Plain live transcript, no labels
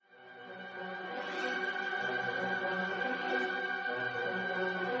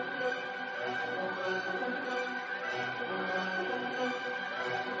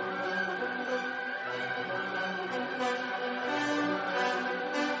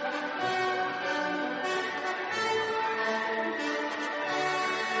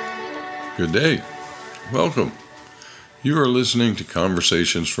Good day. Welcome. You are listening to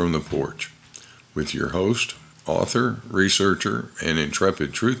Conversations from the Porch with your host, author, researcher, and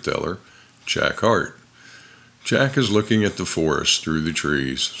intrepid truth teller, Jack Hart. Jack is looking at the forest through the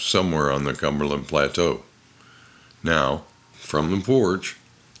trees somewhere on the Cumberland Plateau. Now, from the porch,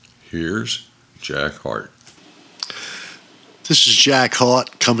 here's Jack Hart. This is Jack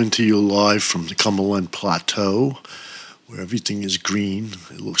Hart coming to you live from the Cumberland Plateau, where everything is green.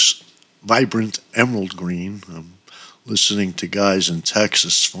 It looks vibrant emerald green. I'm listening to guys in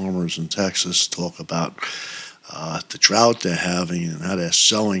Texas, farmers in Texas, talk about the drought they're having and how they're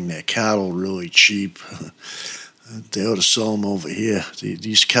selling their cattle really cheap. They ought to sell them over here.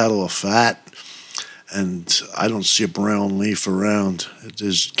 These cattle are fat, and I don't see a brown leaf around. It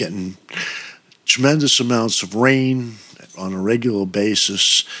is getting tremendous amounts of rain on a regular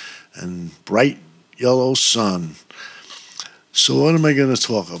basis and bright yellow sun. So what am I going to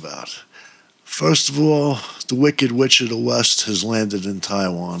talk about? First of all, the Wicked Witch of the West has landed in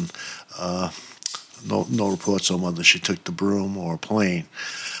Taiwan. No reports on whether she took the broom or a plane.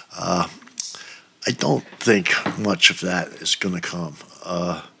 I don't think much of that is going to come.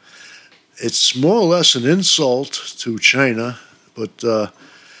 It's more or less an insult to China, but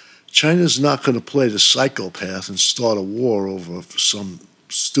China's not going to play the psychopath and start a war over some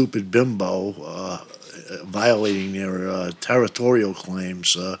stupid bimbo violating their territorial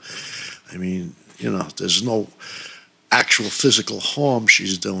claims. There's no actual physical harm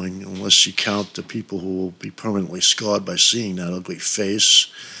she's doing unless you count the people who will be permanently scarred by seeing that ugly face.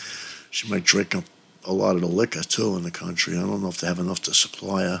 She might drink up a lot of the liquor, too, in the country. I don't know if they have enough to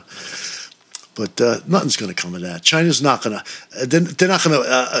supply her. But nothing's going to come of that. China's not going to. They're not going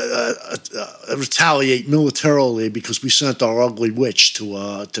to retaliate militarily because we sent our ugly witch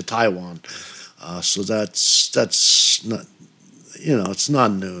to Taiwan. So that's not. It's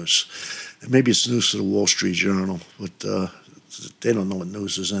not news. Maybe it's news to the Wall Street Journal, but they don't know what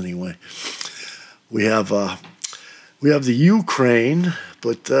news is anyway. We have the Ukraine,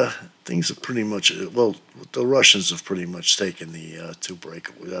 but things are pretty much, the Russians have pretty much taken the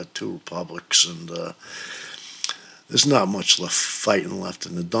two republics, and there's not much fighting left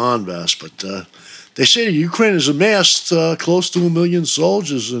in the Donbass, but they say the Ukraine has amassed close to 1 million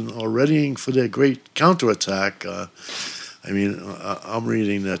soldiers and are readying for their great counterattack. I'm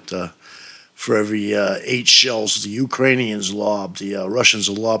reading that for every 8 shells the Ukrainians lob, the Russians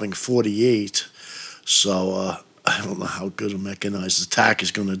are lobbing 48, so I don't know how good a mechanized attack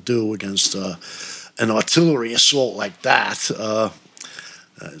is going to do against an artillery assault like that.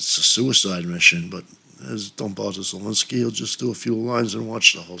 It's a suicide mission, but don't bother Zelensky. He'll just do a few lines and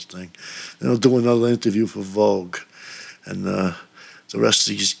watch the whole thing. And he'll do another interview for Vogue. And the rest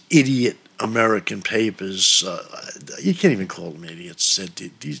of these idiot American papers, you can't even call them idiots.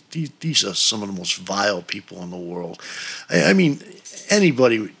 These are some of the most vile people in the world. I mean,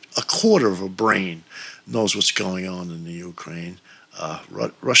 anybody, a quarter of a brain knows what's going on in the Ukraine.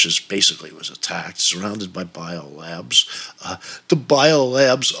 Russia basically was attacked, surrounded by biolabs. The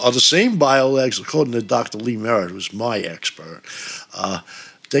biolabs are the same biolabs, according to Dr. Lee Merritt, who's my expert,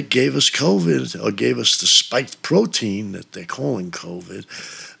 that gave us COVID, or gave us the spiked protein that they're calling COVID.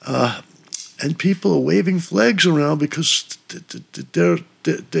 And people are waving flags around because they're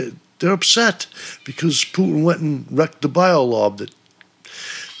upset because Putin went and wrecked the biolab that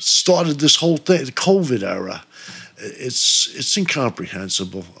started this whole thing, the COVID era. It's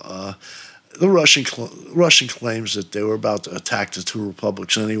incomprehensible. The Russian claims that they were about to attack the two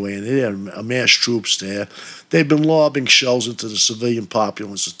republics anyway, and they had amassed troops there. They've been lobbing shells into the civilian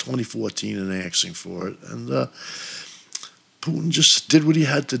populace since 2014 and asking for it. And Putin just did what he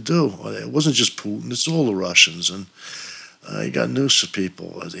had to do. It wasn't just Putin; it's all the Russians. And you got news for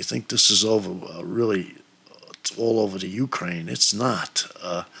people. They think this is over. Really, it's all over the Ukraine. It's not.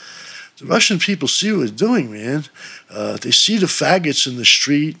 The Russian people see what they're doing, man. They see the faggots in the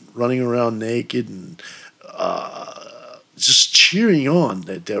street running around naked and just cheering on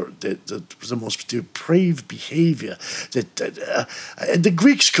the most depraved behavior. The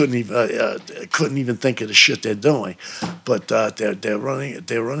Greeks couldn't even think of the shit they're doing, but they're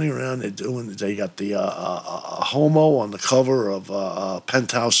running around. They got the homo on the cover of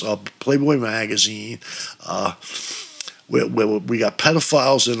Penthouse Playboy magazine. Where we got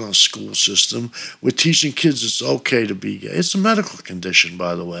pedophiles in our school system. We're teaching kids it's okay to be gay. It's a medical condition,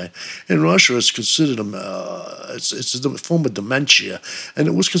 by the way. In Russia, it's considered it's a form of dementia, and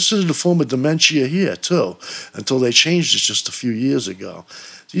it was considered a form of dementia here too, until they changed it just a few years ago.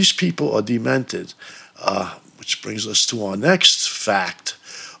 These people are demented, which brings us to our next fact.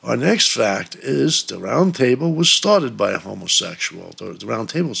 Our next fact is the Round Table was started by a homosexual, the Round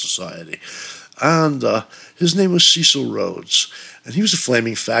Table Society. And his name was Cecil Rhodes. And he was a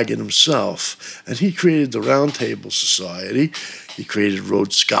flaming faggot himself. And he created the Round Table Society. He created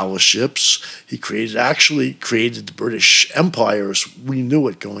Rhodes Scholarships. He actually created the British Empire as we knew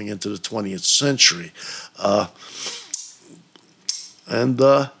it going into the 20th century. And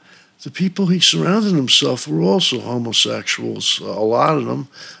the people he surrounded himself were also homosexuals, a lot of them,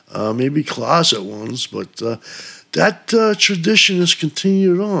 maybe closet ones, but that tradition has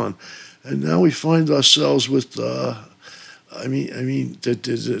continued on. And now we find ourselves with, they're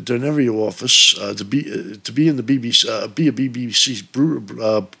in every office. To be in the BBC, be a BBC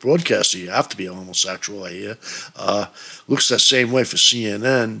broadcaster, you have to be a homosexual. I hear. Looks the same way for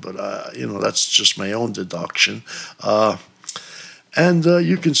CNN, but that's just my own deduction. And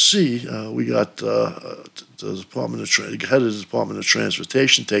you can see we got the head of the Department of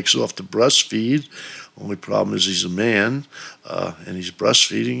Transportation takes off to breastfeed. Only problem is he's a man, and he's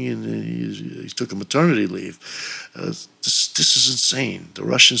breastfeeding, and he took a maternity leave. This is insane. The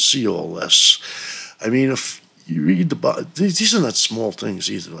Russians see all this. I mean, if you read these are not small things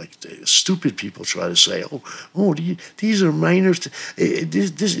either. Like stupid people try to say, these are minor.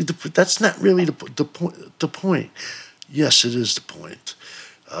 That's not really the point. Yes, it is the point.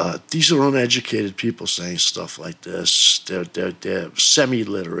 These are uneducated people saying stuff like this. They're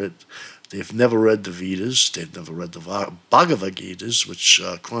semi-literate. They've never read the Vedas. They've never read the Bhagavad Gitas, which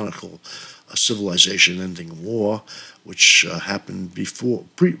chronicle a civilization-ending war, which happened before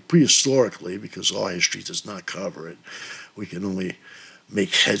prehistorically, because our history does not cover it. We can only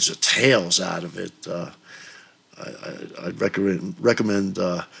make heads or tails out of it. I'd recommend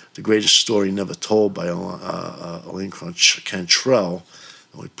The Greatest Story Never Told by Elaine Cantrell.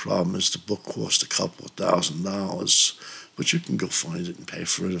 The only problem is the book cost a couple of $1,000, but you can go find it and pay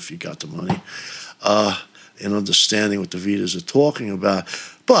for it if you got the money. And understanding what the Vedas are talking about.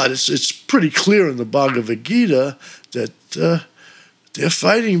 But it's pretty clear in the Bhagavad Gita that they're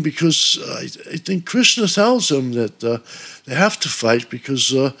fighting because I think Krishna tells them that they have to fight because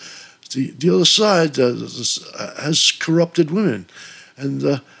the other side has corrupted women.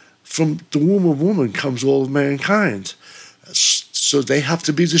 And from the womb of woman comes all of mankind. So they have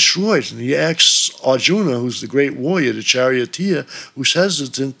to be destroyed. And he asks Arjuna, who's the great warrior, the charioteer, who's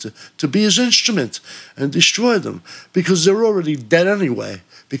hesitant to be his instrument and destroy them because they're already dead anyway,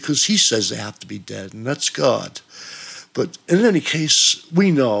 because he says they have to be dead, and that's God. But in any case,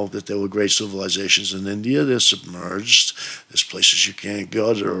 we know that there were great civilizations in India. They're submerged. There's places you can't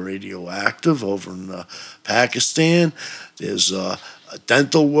go that are radioactive over in Pakistan. There's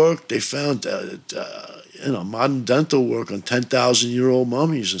dental work. They found modern dental work on 10,000-year-old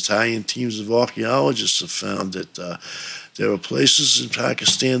mummies. Italian teams of archaeologists have found that there are places in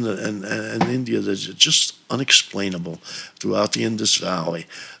Pakistan and India that are just unexplainable throughout the Indus Valley,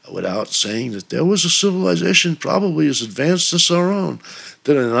 without saying that there was a civilization probably as advanced as our own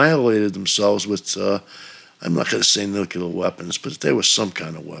that annihilated themselves with, I'm not going to say nuclear weapons, but there was some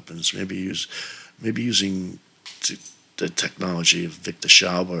kind of weapons, maybe using the technology of Victor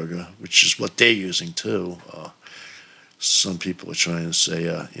Schauberger, which is what they're using too. Some people are trying to say,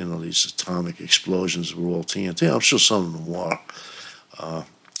 these atomic explosions were all TNT. I'm sure some of them were.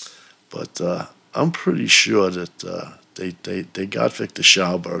 But I'm pretty sure that they got Victor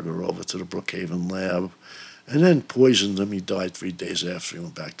Schauberger over to the Brookhaven lab and then poisoned him. He died 3 days after he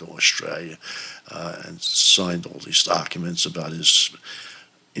went back to Australia and signed all these documents about his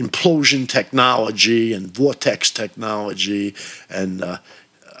implosion technology and vortex technology, and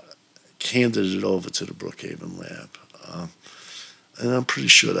handed it over to the Brookhaven lab. And I'm pretty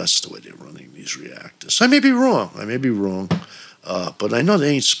sure that's the way they're running these reactors. I may be wrong, but I know they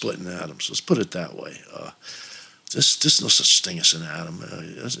ain't splitting atoms. Let's put it that way. There's no such thing as an atom.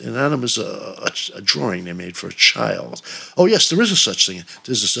 An atom is a drawing they made for a child. Oh, yes, there is a such thing.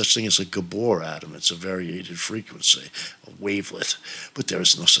 There's a such thing as a Gabor atom. It's a variated frequency, a wavelet. But there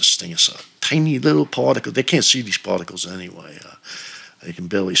is no such thing as a tiny little particle. They can't see these particles anyway. They can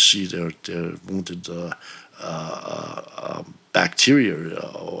barely see their wounded bacteria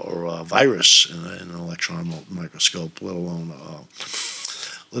or a virus in an electron microscope, let alone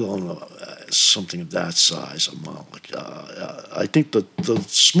something of that size, a molecule. I think the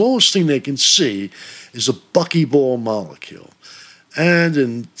smallest thing they can see is a buckyball molecule. And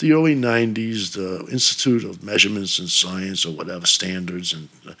in the early 90s, the Institute of Measurements and Science, or whatever standards, and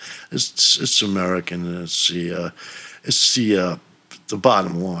it's American, and it's the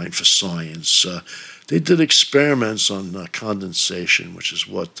bottom line for science. They did experiments on condensation, which is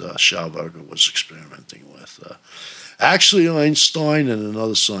what Schauberger was experimenting with. Actually, Einstein and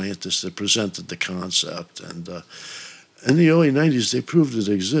another scientist that presented the concept, and in the early 90s, they proved it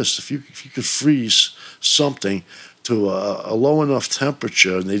exists. If you could freeze something to a low enough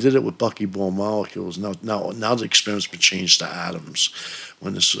temperature, and they did it with buckyball molecules. Now the experiment's been changed to atoms.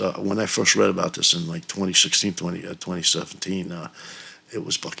 When I first read about this in like 2016, 2017, it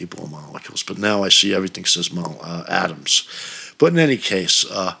was buckyball molecules. But now I see everything says atoms. But in any case,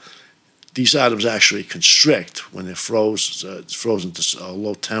 these atoms actually constrict when they're frozen to a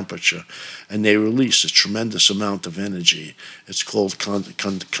low temperature, and they release a tremendous amount of energy. It's called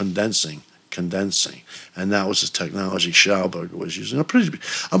condensing, and that was the technology Schauberger was using.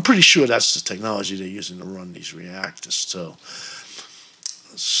 I'm pretty sure that's the technology they're using to run these reactors too.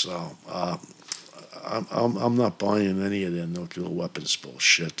 So I'm not buying any of their nuclear weapons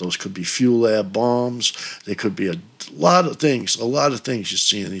bullshit. Those could be fuel air bombs. They could be a lot of things you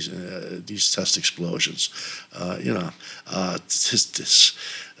see in these test explosions.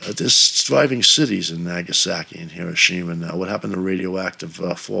 There's thriving cities in Nagasaki and Hiroshima now. What happened to radioactive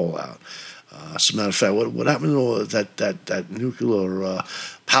fallout? As a matter of fact, what happened to that nuclear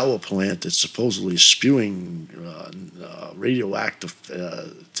power plant that's supposedly spewing radioactive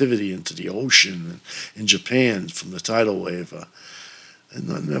activity into the ocean in Japan from the tidal wave? And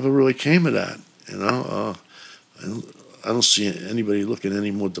that never really came of that. I don't see anybody looking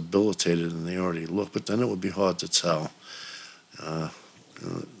any more debilitated than they already look. But then it would be hard to tell.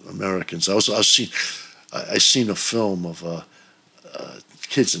 Americans. I seen a film of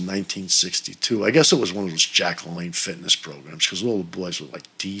kids in 1962. I guess it was one of those Jack LaLanne fitness programs because all the boys were like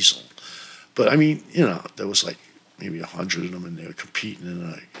diesel. But I mean, there was like maybe 100 of them, and they were competing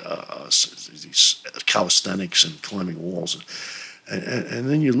in these calisthenics and climbing walls. And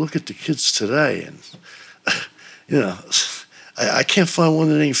then you look at the kids today, and I can't find one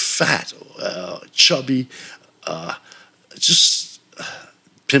that ain't fat, chubby, just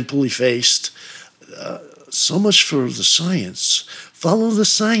pimply faced. So much for the science. Follow the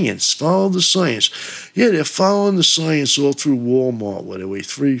science. Yeah, they're following the science all through Walmart, where they weigh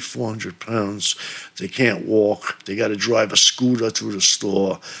 400 pounds. They can't walk. They got to drive a scooter through the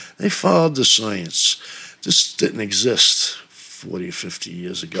store. They followed the science. This didn't exist 40 or 50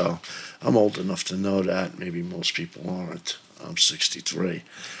 years ago. I'm old enough to know that. Maybe most people aren't. I'm 63.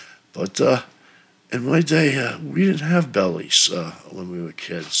 But in my day, we didn't have bellies when we were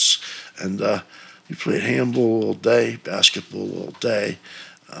kids. And we played handball all day, basketball all day,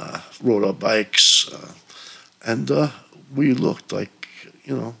 rode our bikes, and we looked like,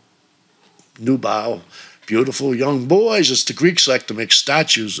 nubile, beautiful young boys, as the Greeks like to make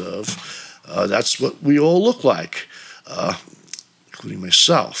statues of. That's what we all look like, including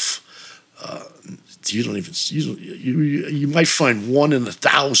myself. You might find 1 in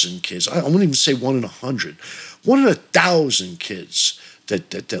 1,000 kids. I wouldn't even say 1 in 100. 1 in 1,000 kids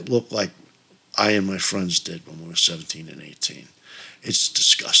that look like I and my friends did when we were 17 and 18. It's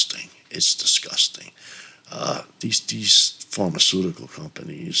disgusting. These pharmaceutical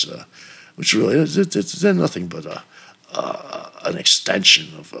companies, which really they're nothing but an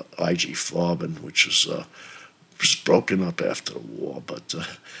extension of IG Farben, which was broken up after the war, but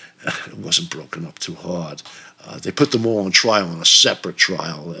it wasn't broken up too hard. They put them all on trial on a separate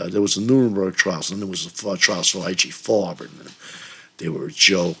trial. There was the Nuremberg trials, and there was the trials for IG Farben. They were a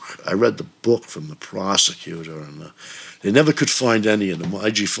joke. I read the book from the prosecutor, and they never could find any of them.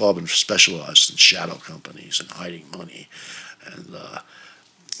 IG Farben specialized in shadow companies and hiding money, and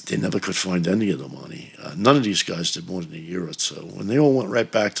they never could find any of the money. None of these guys did more than a year or two, and they all went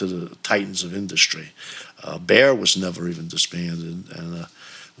right back to the titans of industry. Bayer was never even disbanded, and there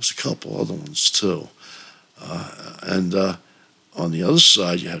was a couple other ones too. On the other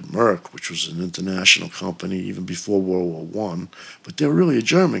side, you had Merck, which was an international company even before World War I, but they're really a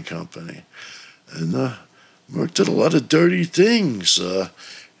German company. And Merck did a lot of dirty things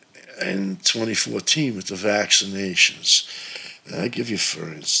in 2014 with the vaccinations. And I give you, for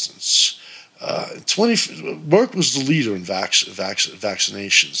instance, Merck was the leader in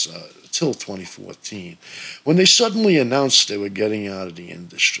vaccinations until 2014, when they suddenly announced they were getting out of the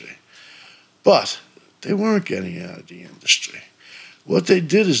industry. But they weren't getting out of the industry. What they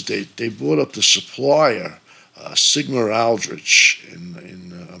did is they bought up the supplier, Sigma Aldrich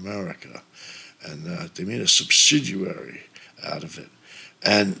in America, and they made a subsidiary out of it.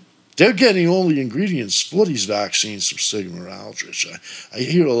 And they're getting all the ingredients for these vaccines from Sigma Aldrich. I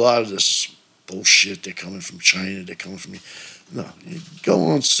hear a lot of this bullshit. They're coming from China. They're coming from... No, you go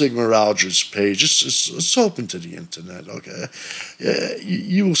on Sigma Aldrich's page. It's open to the internet. Okay,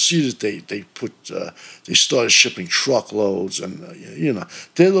 you will see that they started shipping truckloads, and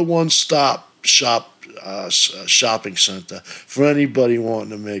they're the one-stop shopping center for anybody wanting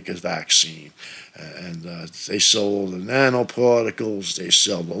to make a vaccine. And they sell all the nanoparticles, they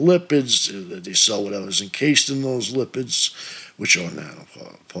sell the lipids, they sell whatever's encased in those lipids, which are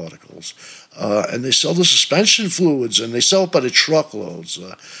nanoparticles. And they sell the suspension fluids, and they sell it by the truckloads.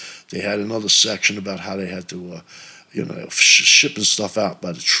 They had another section about how they had to, shipping stuff out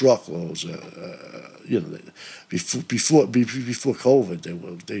by the truckloads. Before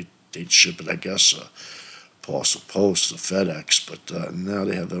COVID, they'd ship it, I guess, Parcel Post or FedEx, but now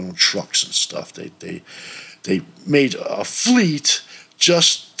they have their own trucks and stuff. They made a fleet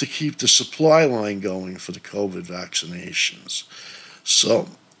just to keep the supply line going for the COVID vaccinations. So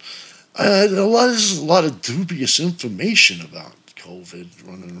there's a lot of dubious information about COVID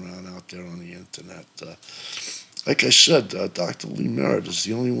running around out there on the internet. Like I said, Dr. Lee Merritt is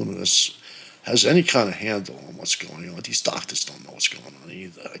the only one who has any kind of handle on what's going on. These doctors don't know what's going on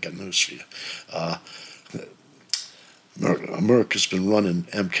either. I got news for you. Merck has been running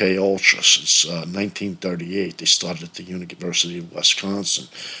MK Ultra since 1938. They started at the University of Wisconsin.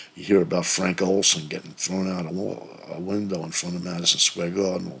 You hear about Frank Olson getting thrown out a window in front of Madison Square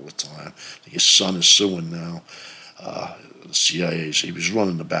Garden all the time. His son is suing now. The CIA. He was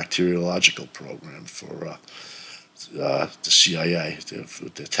running the bacteriological program for the CIA,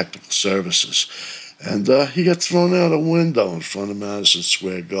 their technical services. And he got thrown out a window in front of Madison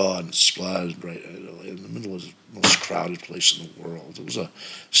Square Garden, splattered right in the middle of the most crowded place in the world. It was a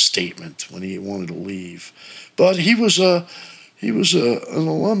statement when he wanted to leave. But he was an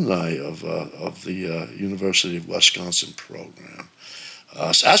alumni of the University of Wisconsin program.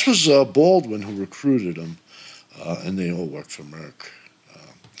 As was Baldwin, who recruited him, and they all worked for Merck.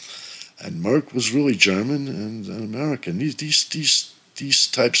 And Merck was really German and American. These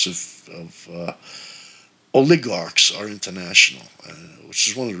types of oligarchs are international, which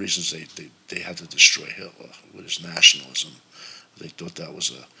is one of the reasons they had to destroy Hitler with his nationalism. They thought that was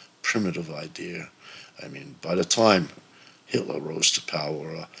a primitive idea. I mean, by the time Hitler rose to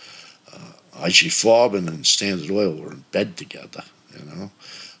power, IG Farben and Standard Oil were in bed together,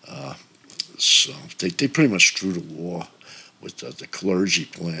 so they pretty much drew the war with the clergy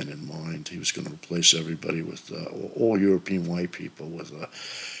plan in mind. He was going to replace everybody with all European white people with an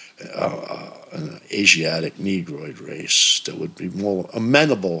Asiatic Negroid race that would be more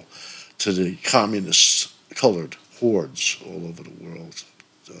amenable to the communist colored hordes all over the world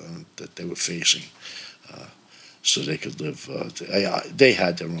that they were facing. So they could live. They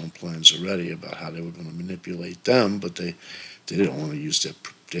had their own plans already about how they were going to manipulate them, but they didn't want to use their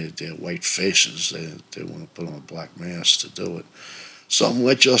white faces. They want to put on a black mask to do it. Something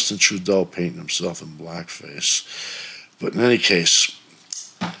like Justin Trudeau painting himself in blackface. But in any case,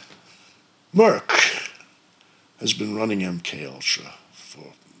 Merck has been running MK Ultra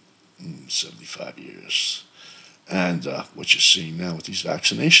for 75 years. And what you're seeing now with these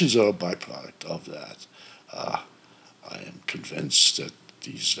vaccinations are a byproduct of that. I am convinced that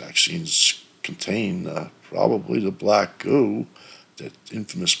these vaccines contain probably the black goo, that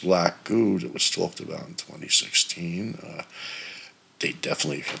infamous black goo that was talked about in 2016. They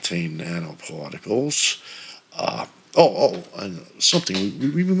definitely contain nanoparticles. And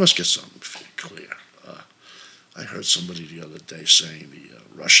something, we must get something clear. I heard somebody the other day saying the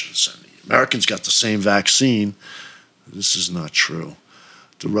Russians and the Americans got the same vaccine. This is not true.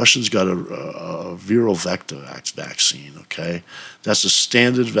 The Russians got a viral vector vaccine, okay? That's a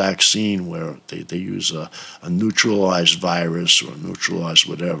standard vaccine where they use a neutralized virus or a neutralized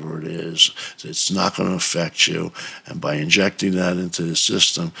whatever it is. It's not going to affect you. And by injecting that into the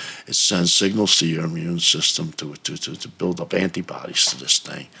system, it sends signals to your immune system to build up antibodies to this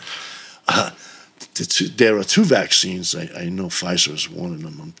thing. There are two vaccines. I know Pfizer is one of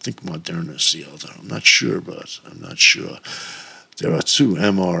them. I think Moderna is the other. I'm not sure, but I'm not sure. There are two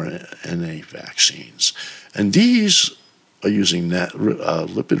mRNA vaccines, and these are using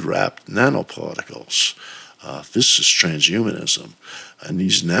lipid-wrapped nanoparticles. This is transhumanism, and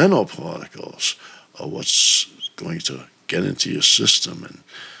these nanoparticles are what's going to get into your system and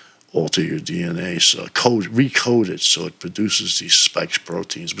alter your DNA, so recode it so it produces these spike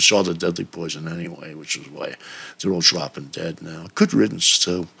proteins, which are the deadly poison anyway, which is why they're all dropping dead now. Good riddance,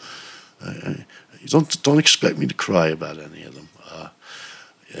 too. Don't expect me to cry about any of them.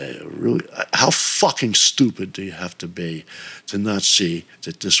 Really, how fucking stupid do you have to be to not see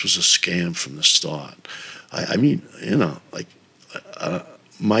that this was a scam from the start? I mean,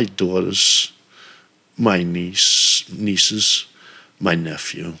 my daughters, my nieces, my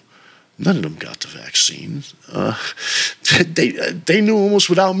nephew, none of them got the vaccine. They knew almost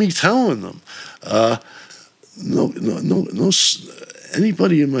without me telling them. No.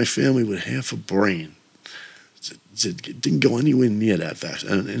 anybody in my family with half a brain didn't go anywhere near that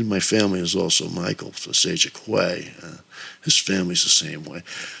vaccine. And in my family is also Michael Sajak-Way. His family's the same way.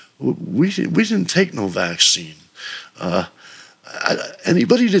 We didn't take no vaccine.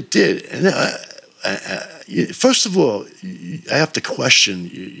 Anybody that did, and first of all, I have to question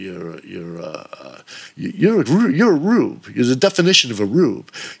you're a rube. You're the definition of a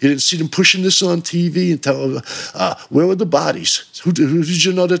rube. You didn't see them pushing this on TV and tell where were the bodies? Who did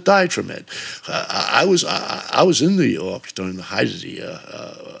you know that died from it? I was in New York during the height of the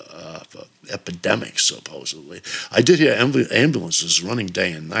epidemic, supposedly. I did hear ambulances running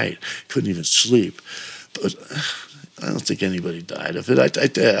day and night. Couldn't even sleep. But I don't think anybody died of it.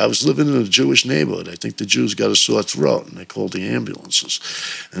 I was living in a Jewish neighborhood. I think the Jews got a sore throat, and they called the ambulances.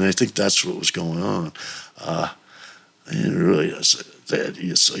 And I think that's what was going on. And really,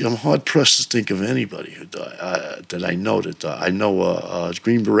 I'm hard-pressed to think of anybody who died, that I know that died. I know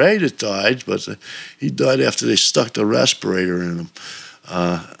Green Beret that died, but he died after they stuck the respirator in him.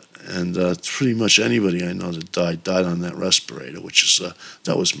 And pretty much anybody I know that died on that respirator,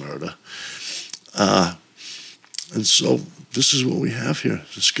 that was murder. And so this is what we have here,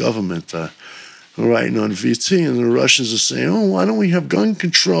 this government writing on VT, and the Russians are saying, oh, why don't we have gun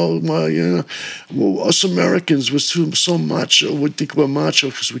control? Well, us Americans, we're so macho, we think we're macho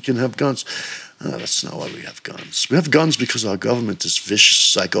because we can have guns. That's not why we have guns. We have guns because our government is vicious,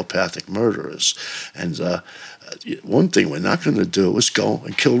 psychopathic murderers. And one thing we're not going to do is go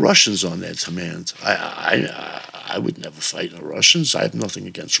and kill Russians on their command. I would never fight the Russians. I have nothing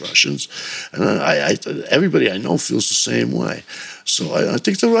against Russians. And everybody I know feels the same way. So I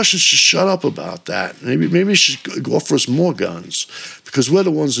think the Russians should shut up about that. Maybe they should offer us more guns, because we're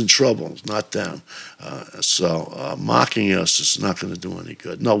the ones in trouble, not them. So mocking us is not going to do any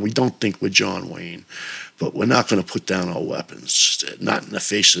good. No, we don't think we're John Wayne, but we're not going to put down our weapons, not in the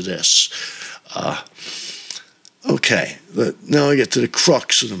face of this. Okay, now I get to the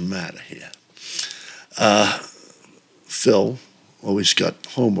crux of the matter here. Phil always got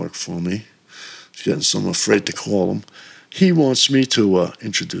homework for me. He's getting so I'm afraid to call him. He wants me to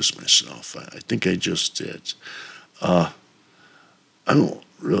introduce myself. I think I just did. I don't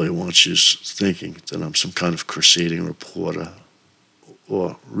really want you thinking that I'm some kind of crusading reporter,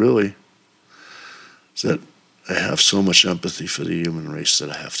 or really that I have so much empathy for the human race that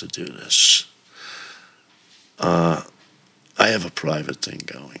I have to do this. I have a private thing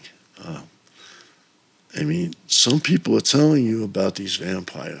going. Some people are telling you about these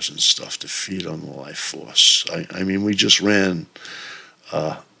vampires and stuff to feed on the life force. We just ran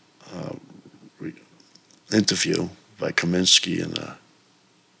an interview by Kaminsky and a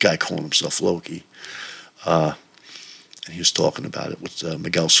guy calling himself Loki. And he was talking about it with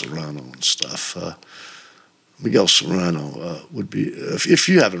Miguel Serrano and stuff. Miguel Serrano would be, if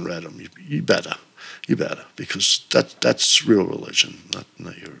you haven't read him, you better. You better, because that's real religion,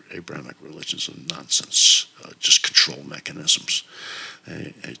 not your Abrahamic religions and nonsense, just control mechanisms.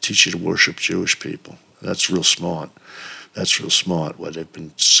 They teach you to worship Jewish people. That's real smart. That's real smart, where they've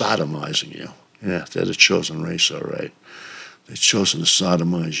been sodomizing you. Yeah, they're the chosen race, all right. They've chosen to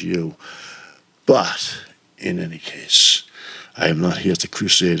sodomize you. But, in any case, I am not here to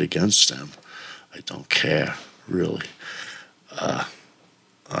crusade against them. I don't care, really. I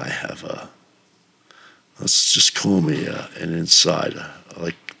have let's just call me an insider.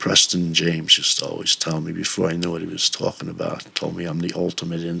 Like Preston James used to always tell me before I knew what he was talking about. He told me I'm the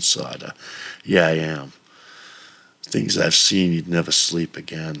ultimate insider. Yeah, I am. Things I've seen, you'd never sleep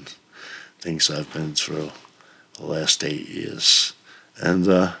again. Things I've been through the last 8 years. And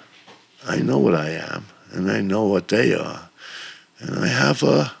I know what I am, and I know what they are. And I have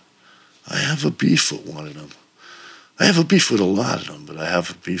a beef with one of them. I have a beef with a lot of them, but I have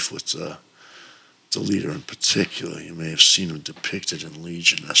a beef with the leader in particular. You may have seen him depicted in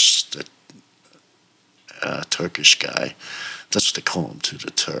Legionist, that Turkish guy. That's what they call him, too, the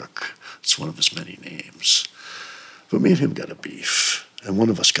Turk. It's one of his many names. But me and him got a beef, and one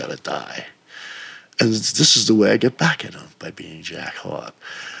of us got to die. And this is the way I get back at him, by being Jack Hart.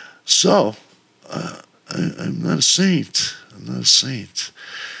 So, I'm not a saint. I'm not a saint.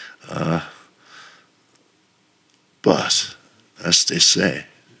 But, as they say,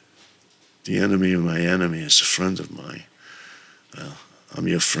 the enemy of my enemy is a friend of mine. Well, I'm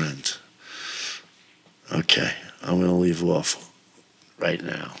your friend. Okay, I'm going to leave off right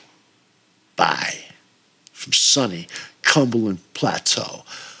now. Bye. From sunny Cumberland Plateau.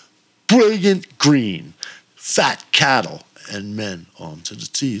 Brilliant green, fat cattle, and men armed to the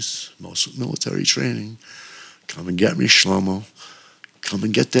teeth, most with military training. Come and get me, Shlomo. Come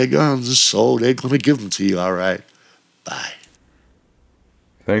and get their guns. So they're going to give them to you, all right? Bye.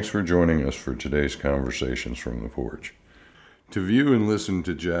 Thanks for joining us for today's Conversations from the Porch. To view and listen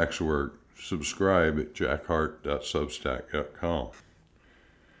to Jack's work, subscribe at jackhart.substack.com.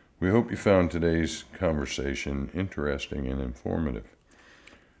 We hope you found today's conversation interesting and informative.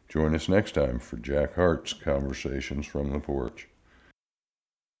 Join us next time for Jack Hart's Conversations from the Porch.